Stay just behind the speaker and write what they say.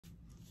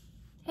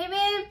Hey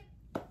babe,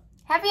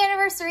 happy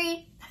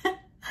anniversary.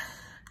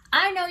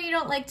 I know you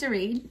don't like to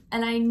read,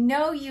 and I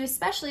know you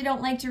especially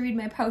don't like to read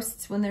my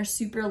posts when they're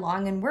super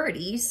long and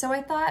wordy, so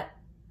I thought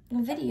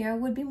a video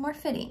would be more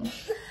fitting.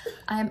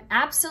 I'm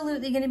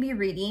absolutely going to be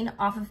reading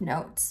off of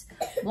notes.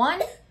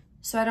 One,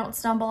 so I don't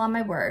stumble on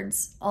my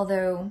words,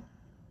 although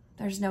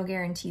there's no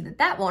guarantee that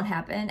that won't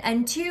happen.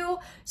 And two,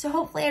 so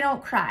hopefully I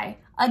don't cry.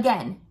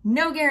 Again,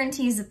 no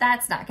guarantees that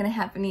that's not going to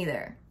happen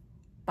either.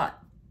 But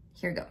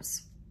here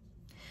goes.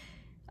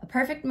 A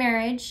perfect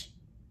marriage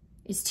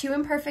is two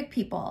imperfect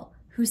people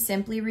who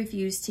simply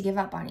refuse to give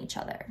up on each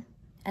other.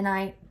 And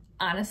I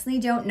honestly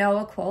don't know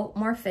a quote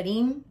more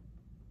fitting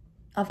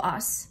of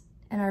us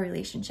and our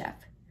relationship.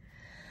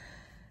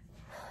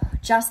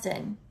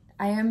 Justin,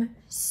 I am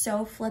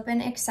so flippin'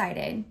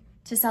 excited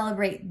to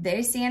celebrate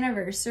this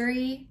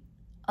anniversary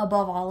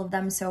above all of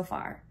them so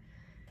far,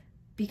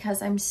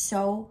 because I'm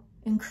so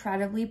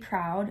incredibly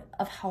proud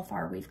of how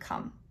far we've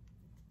come.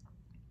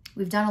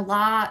 We've done a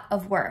lot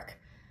of work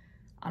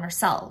on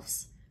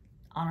ourselves,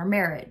 on our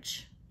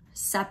marriage,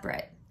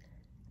 separate,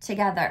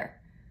 together,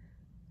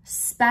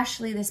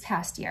 especially this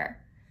past year.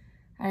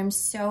 I'm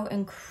so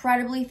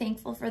incredibly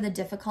thankful for the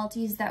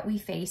difficulties that we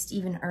faced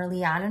even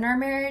early on in our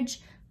marriage,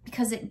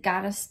 because it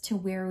got us to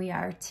where we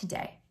are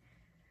today.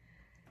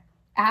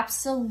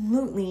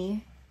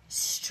 Absolutely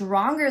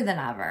stronger than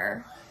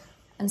ever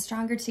and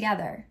stronger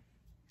together.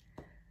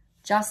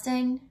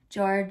 Justin,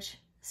 George,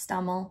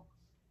 Stommel,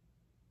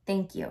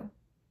 thank you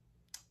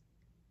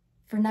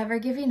for never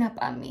giving up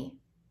on me.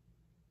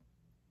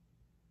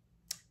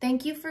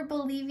 Thank you for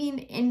believing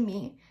in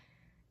me,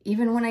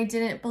 even when I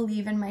didn't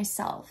believe in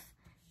myself.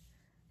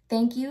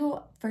 Thank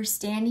you for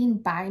standing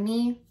by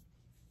me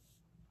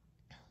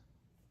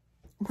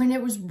when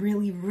it was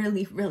really,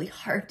 really, really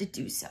hard to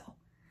do so.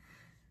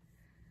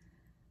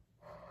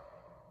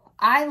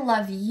 I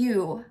love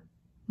you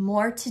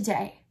more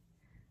today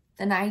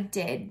than I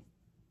did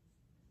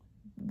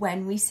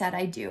when we said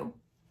I do.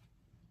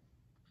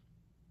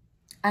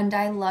 And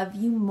I love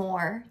you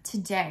more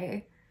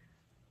today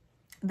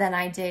than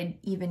I did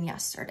even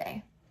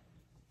yesterday.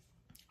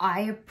 I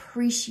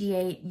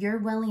appreciate your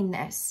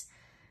willingness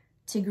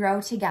to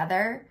grow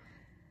together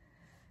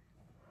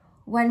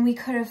when we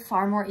could have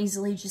far more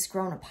easily just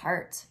grown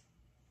apart.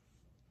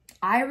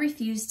 I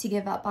refuse to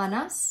give up on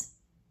us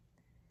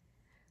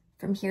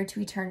from here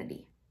to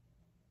eternity.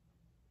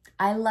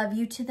 I love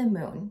you to the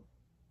moon.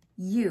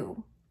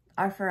 You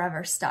are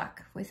forever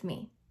stuck with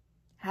me.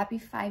 Happy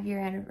 5-year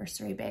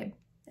anniversary, babe.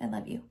 I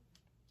love you.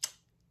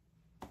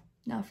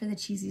 Now for the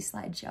cheesy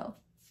slideshow.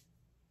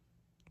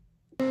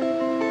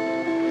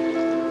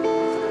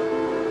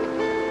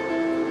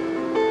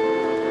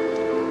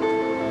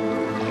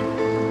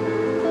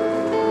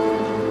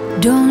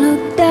 Don't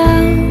look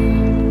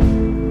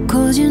down,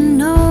 'cause you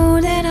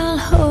know that I'll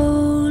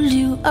hold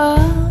you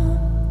up.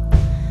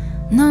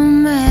 No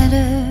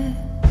matter,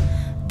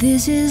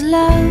 this is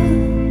love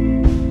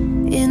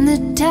in the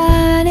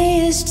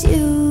tiniest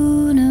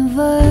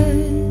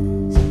universe.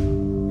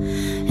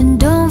 And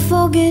don't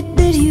forget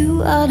that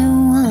you are the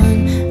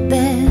one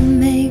that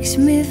makes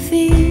me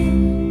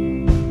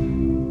feel,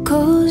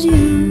 'cause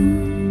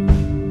you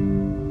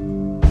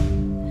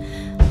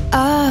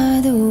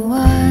are the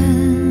one.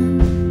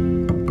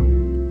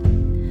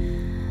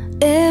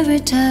 Every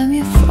time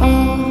you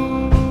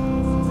fall,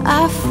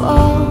 I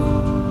fall.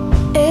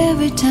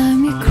 Every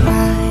time you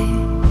cry,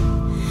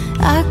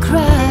 I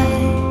cry.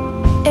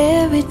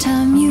 Every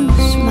time you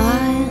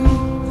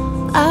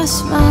smile, I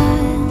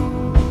smile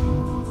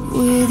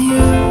with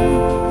you.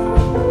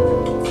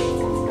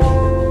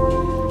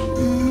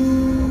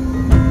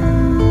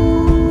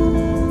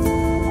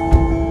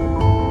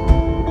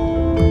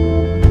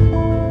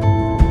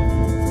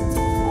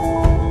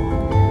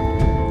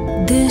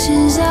 This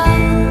is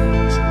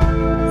us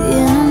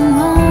in a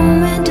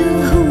moment of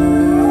who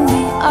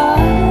we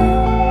are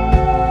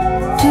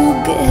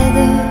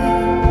together.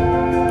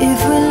 If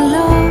we're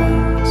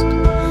lost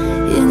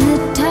in the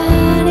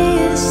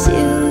tiniest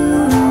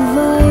universe,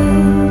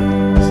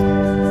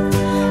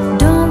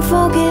 don't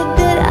forget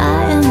that I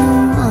am the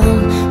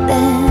one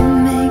that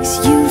makes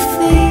you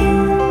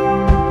feel,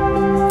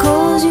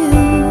 'cause you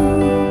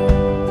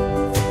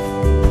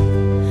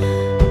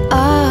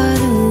are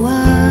the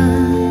one.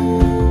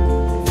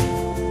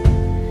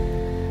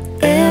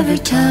 Every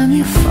time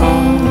you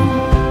fall,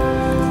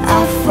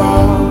 I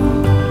fall.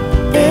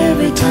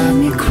 Every time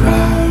you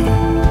cry,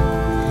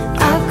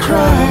 I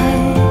cry.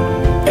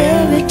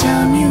 Every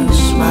time you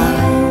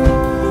smile,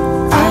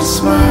 I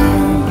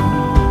smile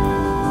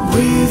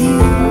with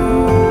you.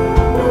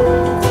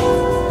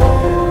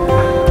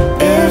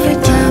 Every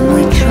time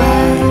we try.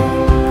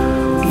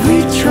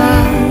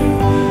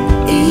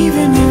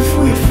 Even if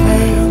we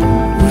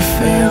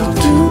fail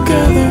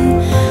together.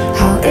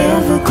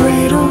 However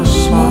great or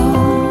small,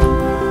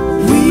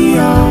 we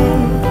are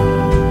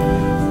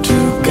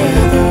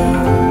together.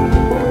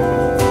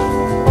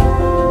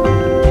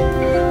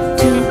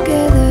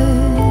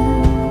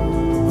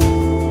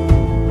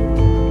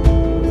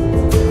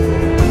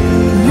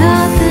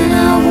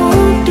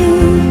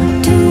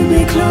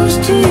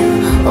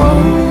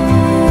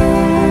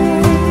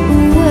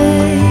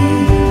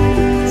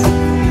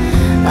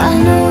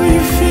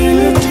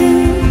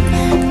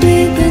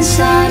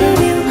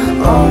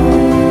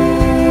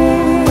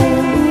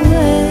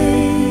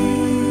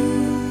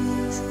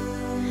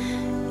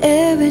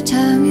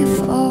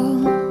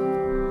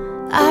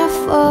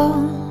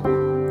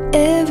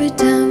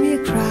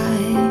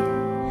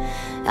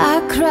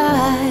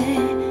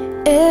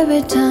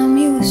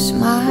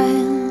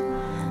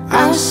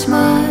 I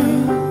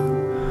smile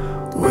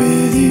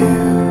with you.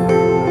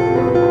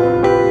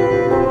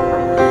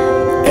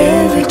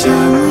 Every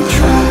time we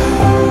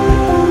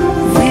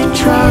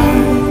try,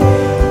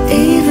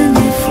 even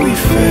if we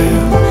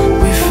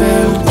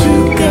fail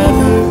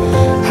together.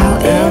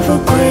 However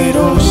great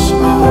or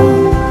small,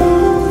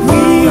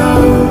 we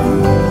are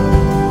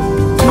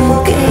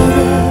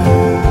together.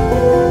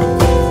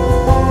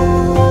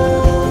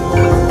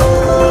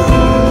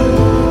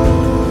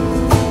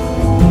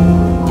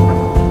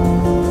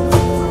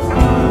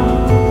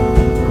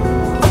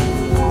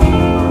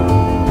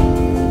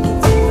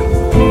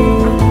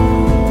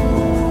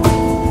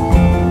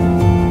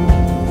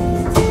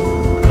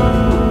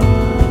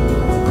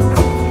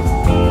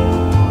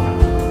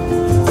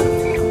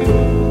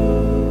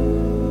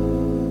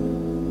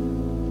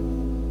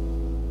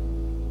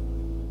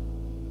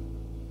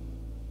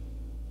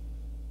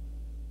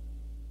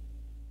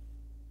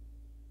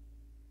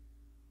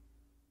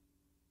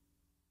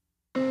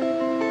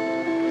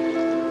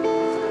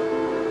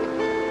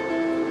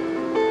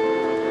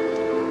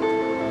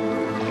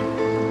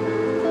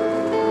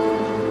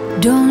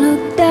 Don't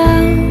look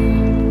down,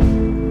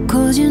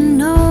 'cause you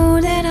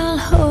know that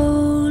I'll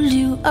hold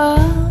you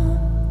up.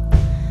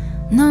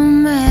 No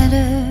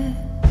matter,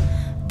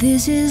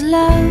 this is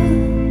love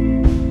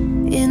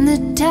in the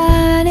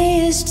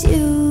tiniest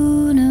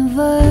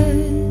universe.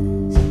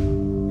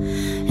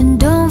 And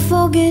don't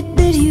forget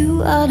that you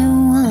are the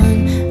one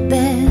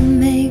that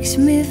makes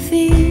me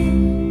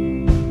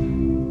feel,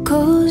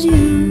 'cause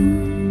you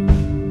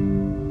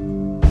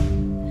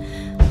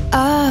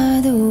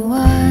are the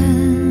one.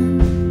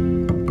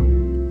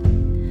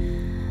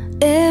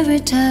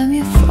 Every time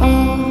you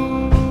fall,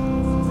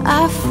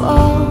 I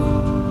fall.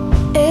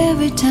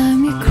 Every time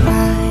you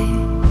cry,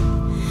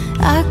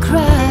 I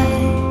cry.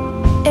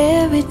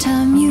 Every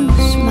time you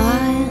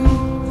smile,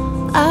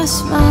 I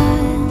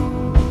smile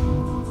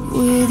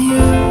with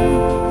you.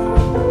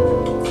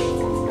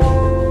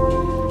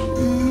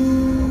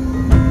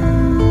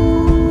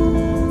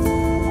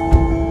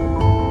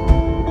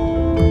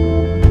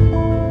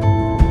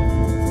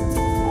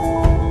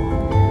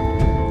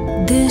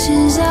 This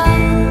is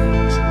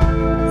us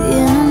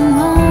in a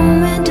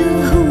moment of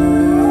who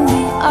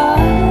we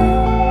are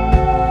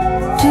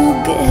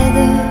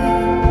together.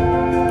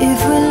 If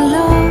we're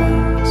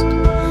lost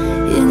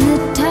in the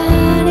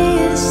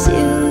tiniest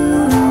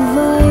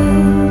universe,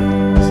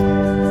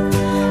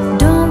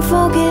 don't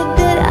forget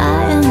that I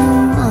am the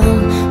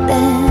one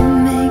that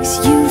makes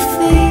you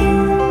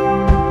feel,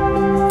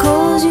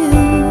 'cause you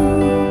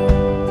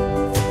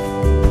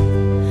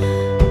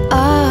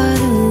are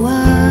the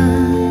one.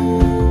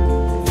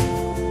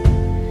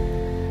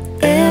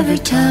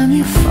 Every time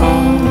you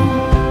fall,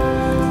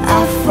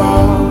 I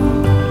fall.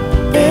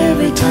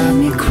 Every time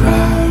you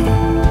cry,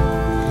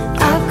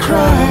 I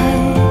cry.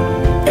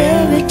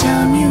 Every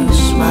time you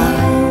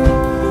smile,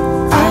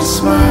 I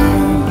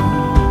smile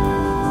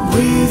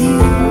with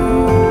you.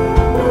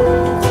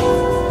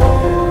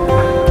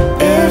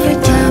 Every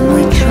time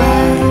we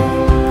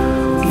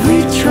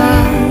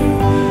try,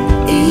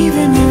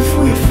 even if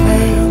we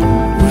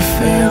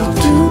fail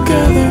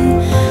together.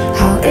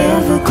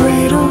 However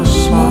great or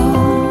small,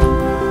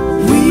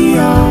 we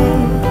are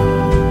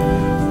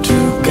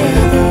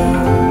together.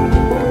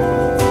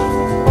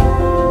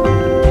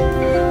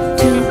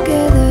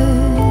 Together.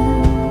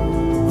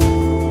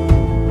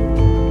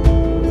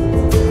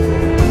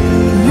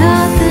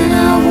 Nothing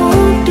I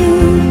won't do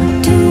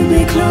to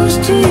be close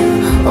to you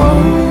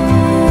always.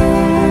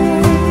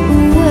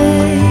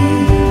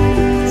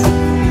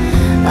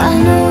 I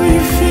know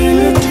you feel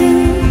it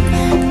too,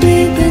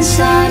 deep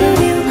inside of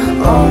you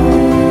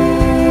always.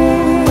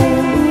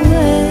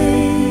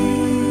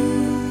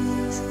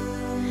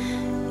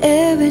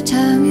 Every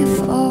time you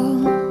fall,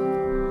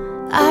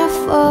 I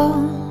fall.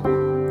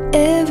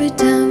 Every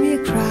time you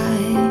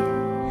cry,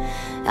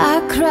 I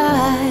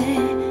cry.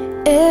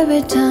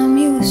 Every time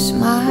you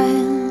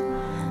smile,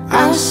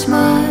 I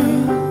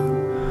smile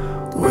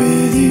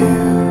with you.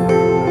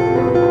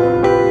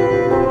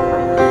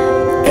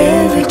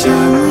 Every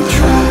time we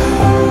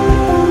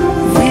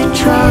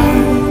try,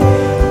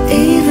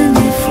 even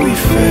if we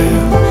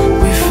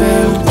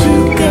fail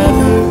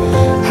together.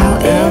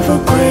 However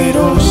great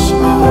or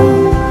small,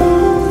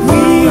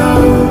 we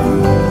are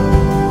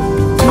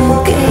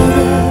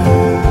together.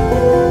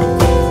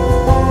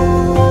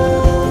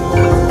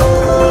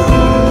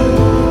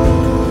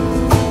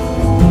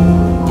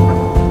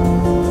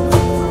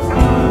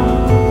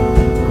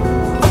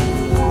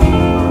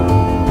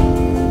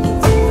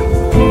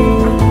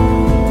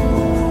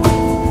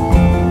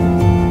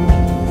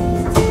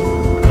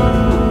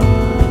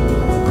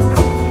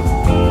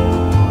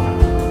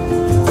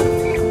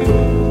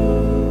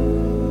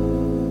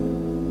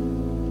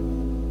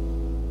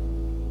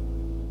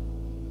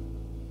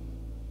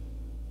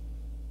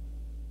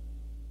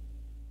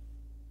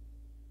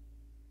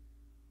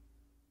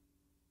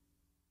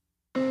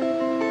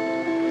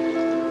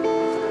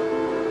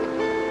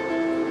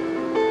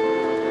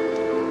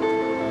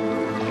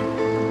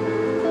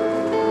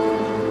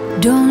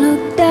 Don't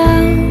look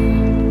down,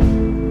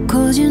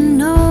 'cause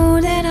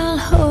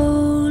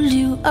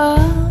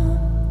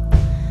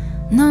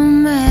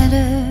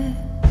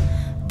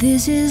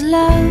This is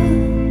love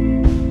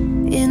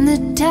in the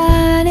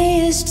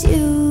tiniest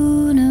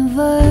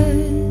universe.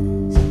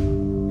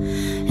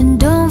 And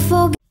don't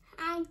forget.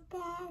 Hi,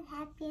 Dad.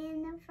 Happy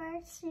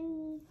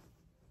anniversary.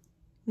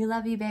 We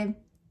love you, babe.